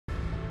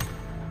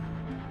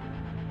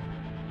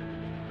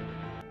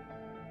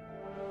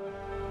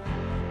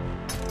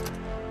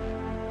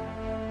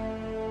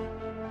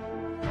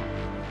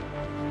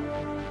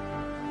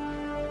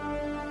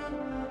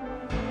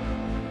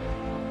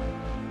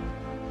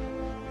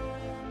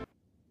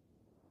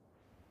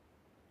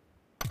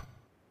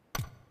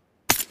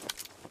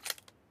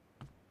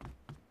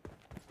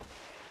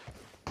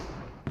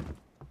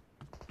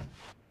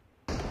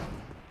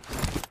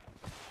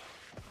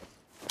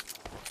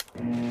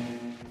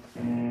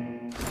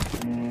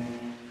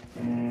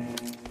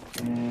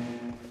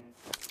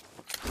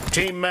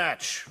Team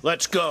match,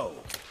 let's go.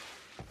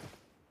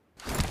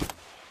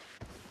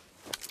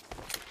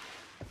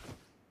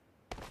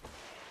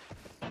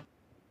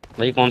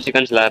 भाई कौन सी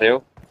gun चला रहे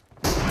हो?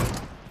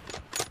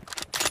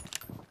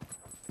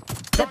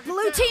 The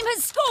blue team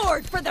has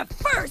scored for the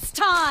first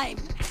time!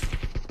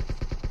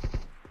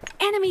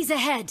 Enemies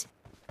ahead!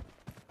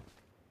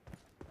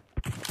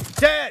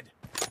 Dead!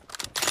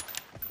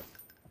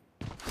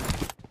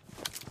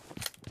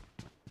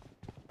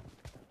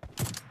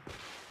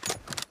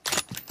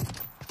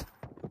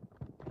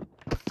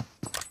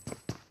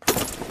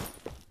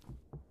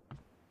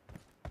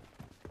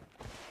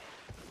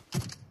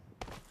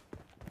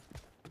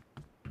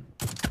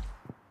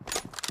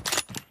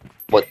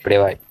 बहुत बड़े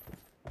भाई.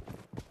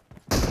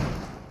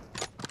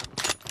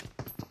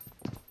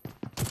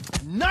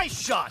 Nice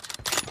shot!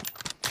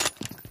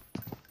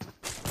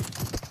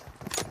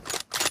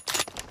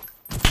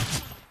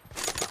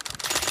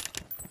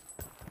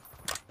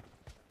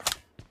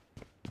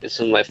 This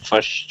is my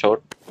first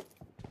shot.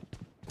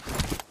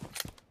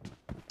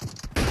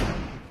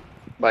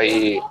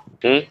 भाई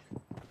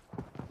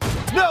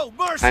No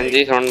हाँ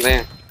जी mercy! सुन रहे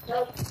हैं.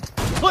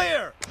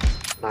 Clear!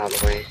 ना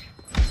तो भाई.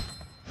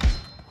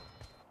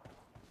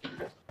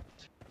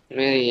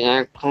 मेरी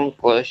आँखों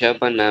को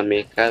शबनम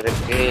में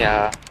करके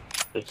या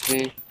उसे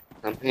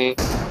हमें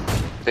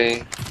से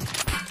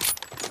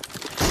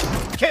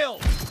Kill!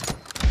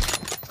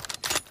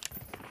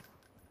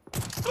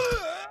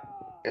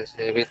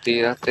 कैसे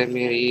बीती रातें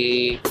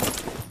मेरी.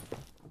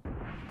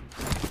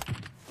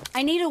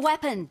 I need a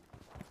weapon.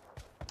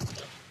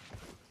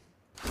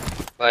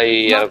 भाई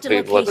यार Marked a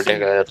फिर बहुत location. बढ़िया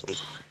गया तुम.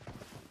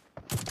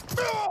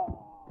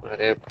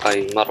 अरे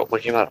भाई मारो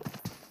मुझे मारो.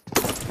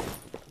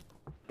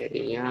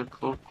 मेरी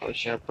आँखों को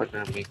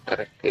शबनम में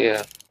करके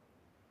या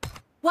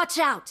Watch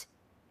out!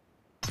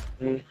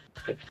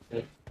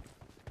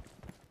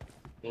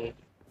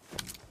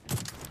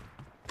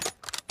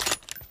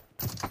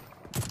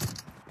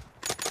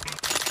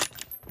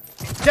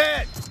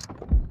 Dead!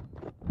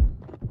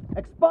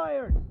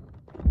 Expired!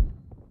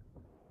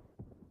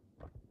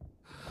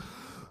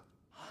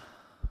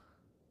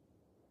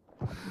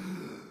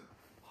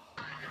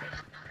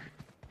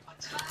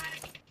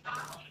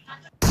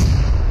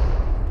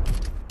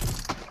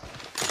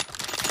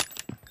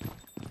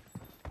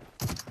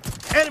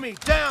 Enemy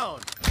down!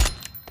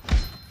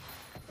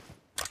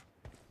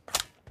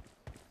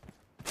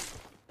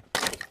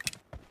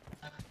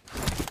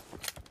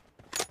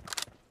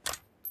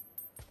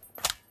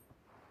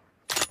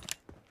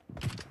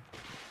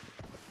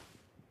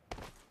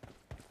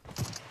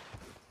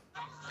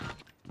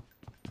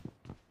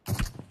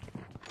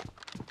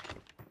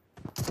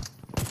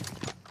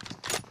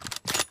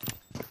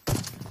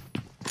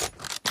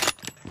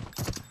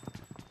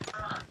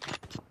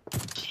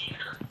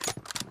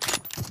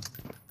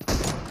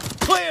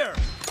 Clear!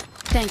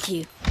 Thank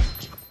you.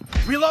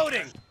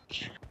 Reloading!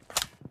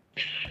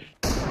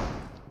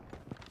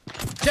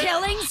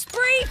 Killing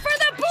spree for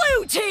the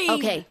blue team!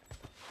 Okay.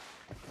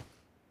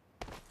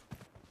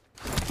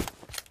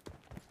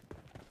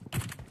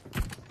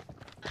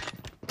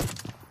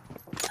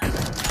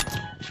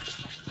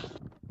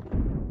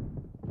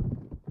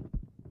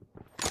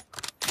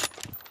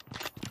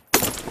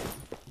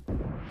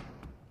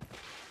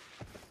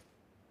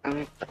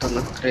 Kami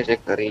pernah kerja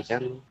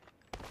kerjaan.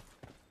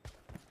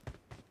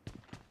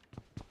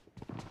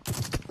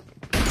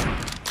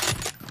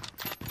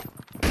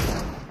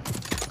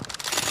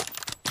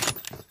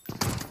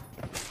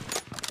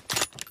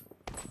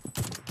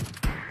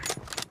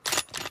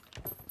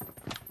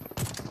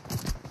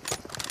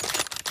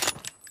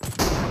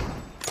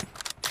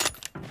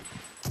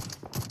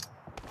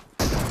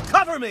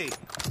 Cover me!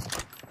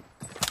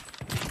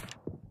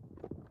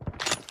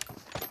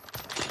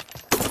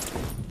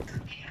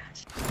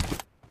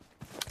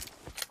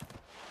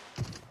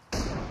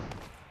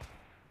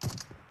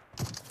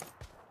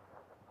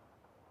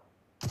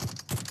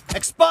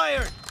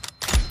 Expired!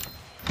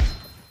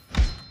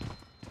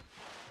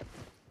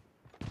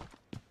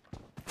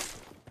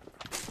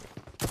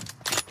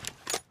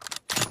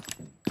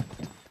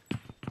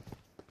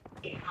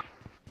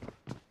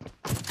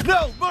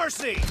 No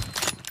mercy!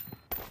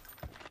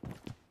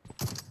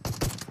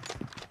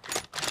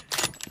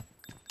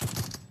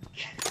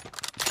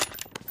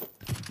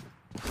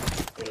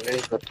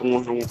 Ketemu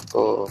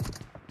हमको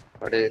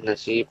बड़े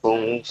नसीबों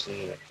से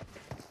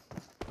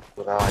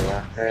बुलाया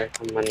है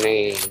हमने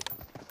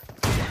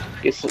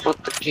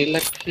किस्मत की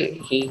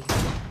लकीर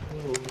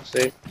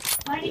से.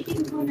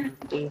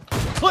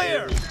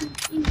 Clear!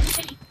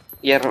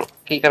 यार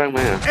की कर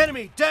मैं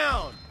Enemy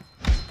down!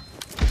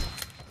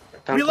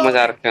 तंग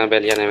मजा रखे हैं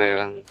बेलिया ने मेरे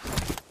रंग.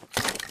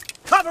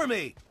 Cover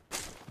me!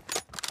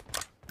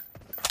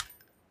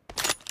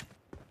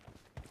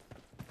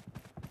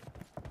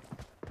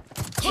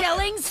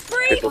 Killing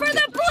spree for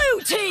the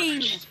blue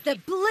team! The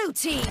blue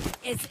team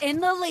is in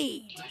the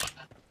lead.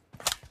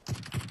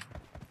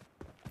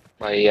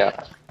 भाई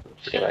यार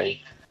भाई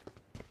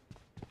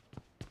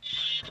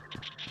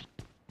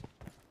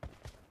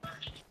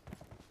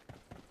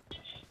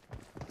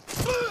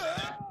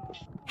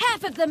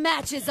Half of the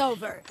match is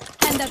over,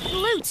 and the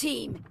blue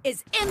team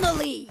is in the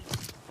lead.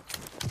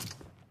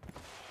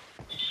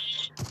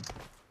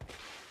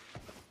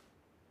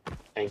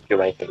 Thank you,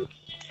 bye. Thank you.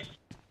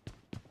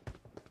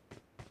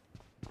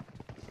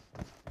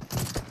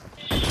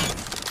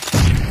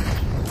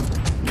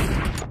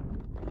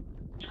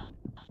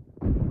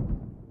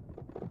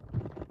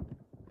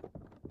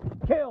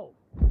 Killed.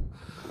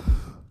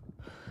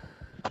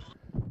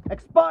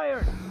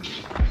 Expired.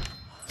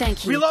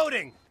 Thank you.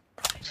 Reloading.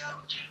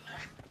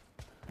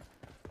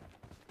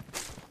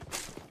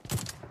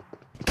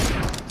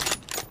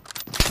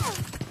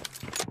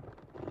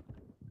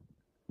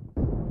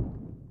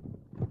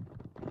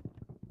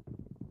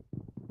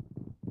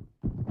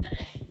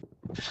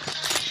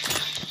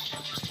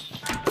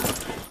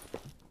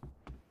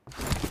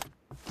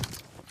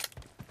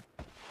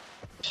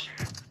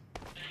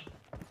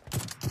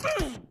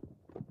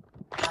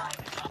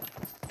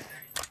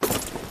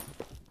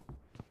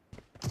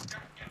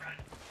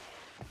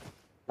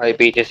 भाई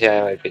पीछे से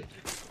आया भाई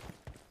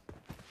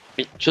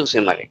पिच्छू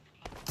से मारे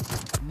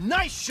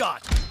Nice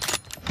shot.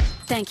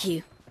 Thank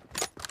you.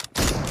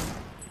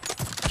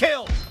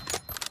 Killed.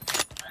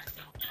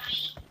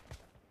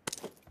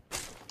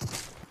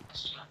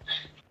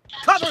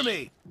 Cover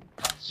me.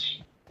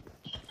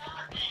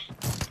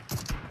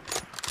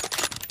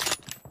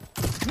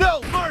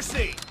 No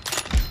mercy.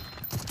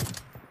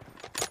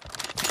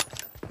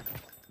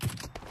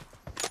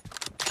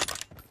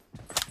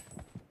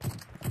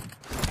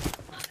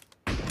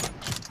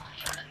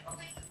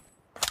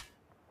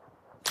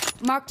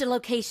 Marked a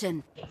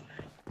location.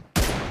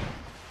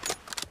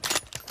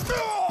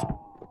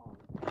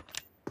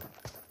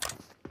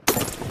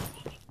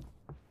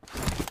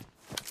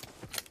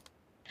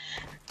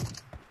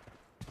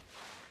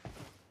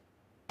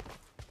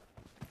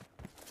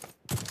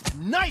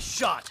 Nice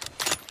shot.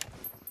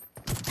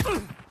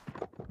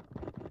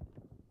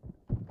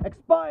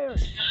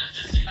 Expired.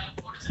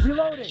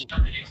 Reloading.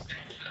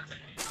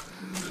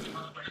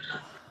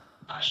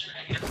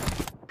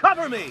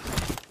 Cover me.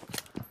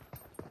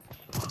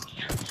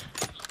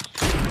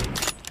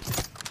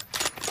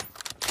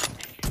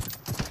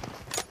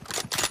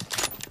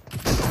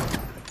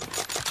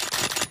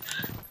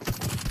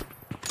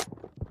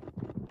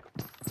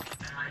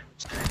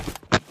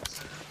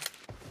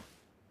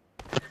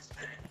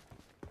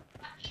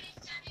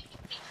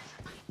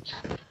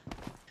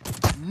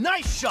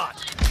 Nice shot.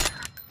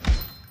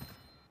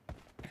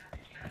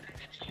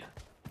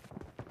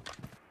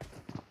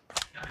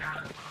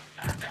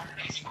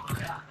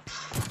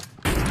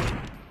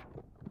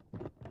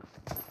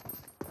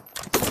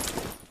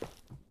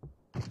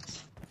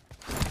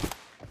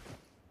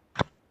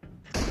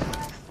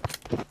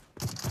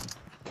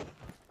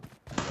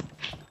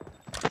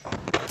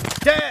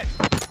 Dead.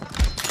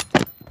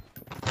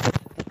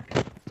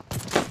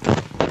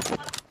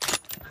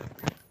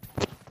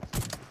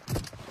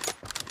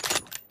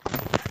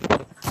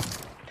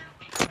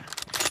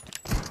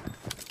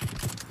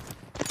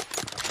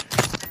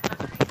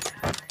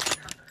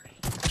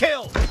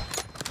 Killed.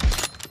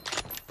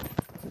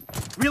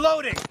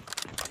 Reloading.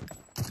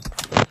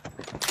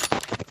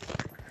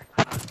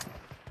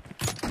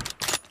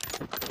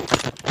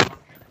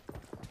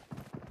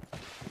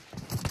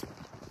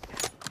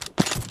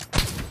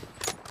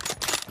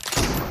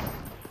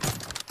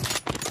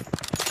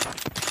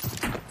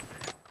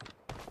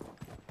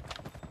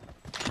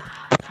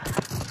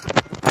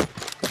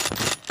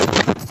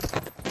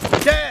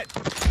 Dead.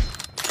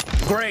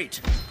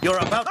 Great. You're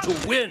about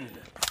to win.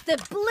 The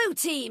blue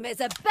team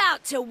is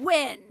about to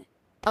win.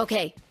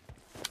 Okay.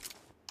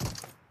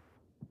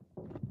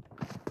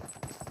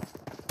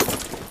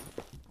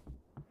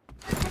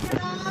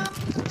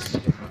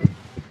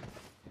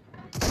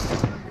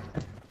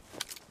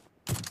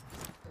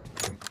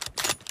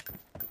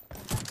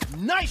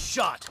 Nice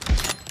shot.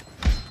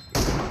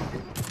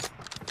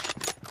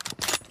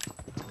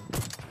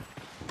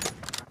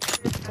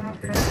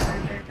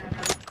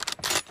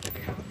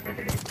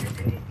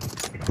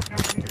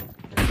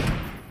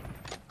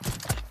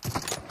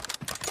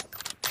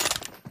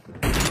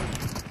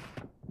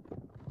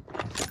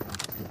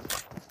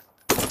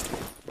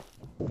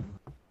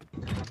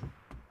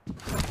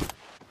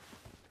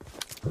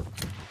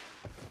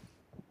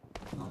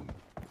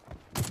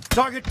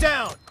 Target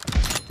down.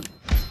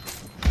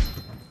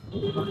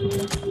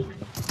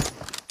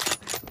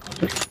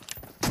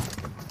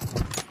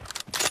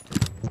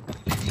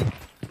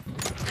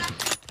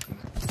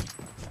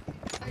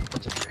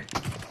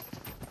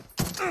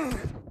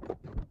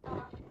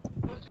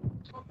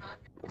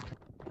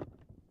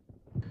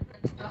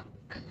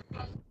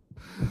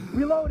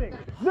 Reloading.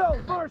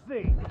 No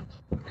mercy.